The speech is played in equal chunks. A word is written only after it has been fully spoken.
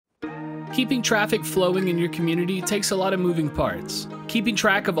Keeping traffic flowing in your community takes a lot of moving parts. Keeping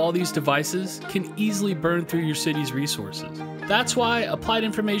track of all these devices can easily burn through your city's resources. That's why Applied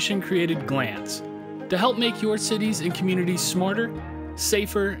Information created Glance, to help make your cities and communities smarter,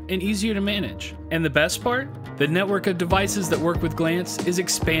 safer, and easier to manage. And the best part? The network of devices that work with Glance is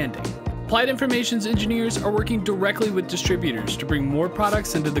expanding. Applied Information's engineers are working directly with distributors to bring more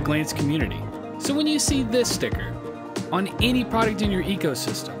products into the Glance community. So when you see this sticker on any product in your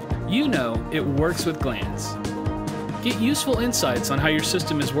ecosystem, you know it works with Glance. Get useful insights on how your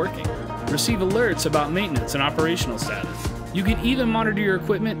system is working. Receive alerts about maintenance and operational status. You can even monitor your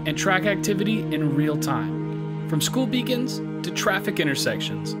equipment and track activity in real time. From school beacons to traffic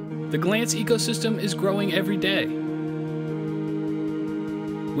intersections, the Glance ecosystem is growing every day.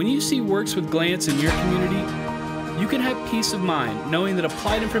 When you see Works with Glance in your community, you can have peace of mind knowing that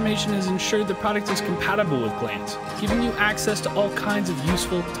Applied Information has ensured the product is compatible with Glance, giving you access to all kinds of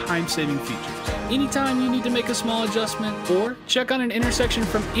useful, time-saving features. Anytime you need to make a small adjustment or check on an intersection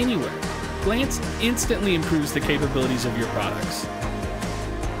from anywhere, Glance instantly improves the capabilities of your products.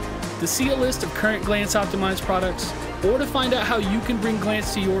 To see a list of current Glance optimized products, or to find out how you can bring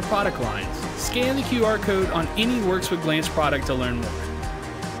Glance to your product lines, scan the QR code on any Works with Glance product to learn more.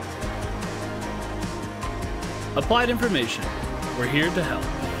 Applied Information, we're here to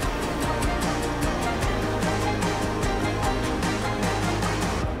help.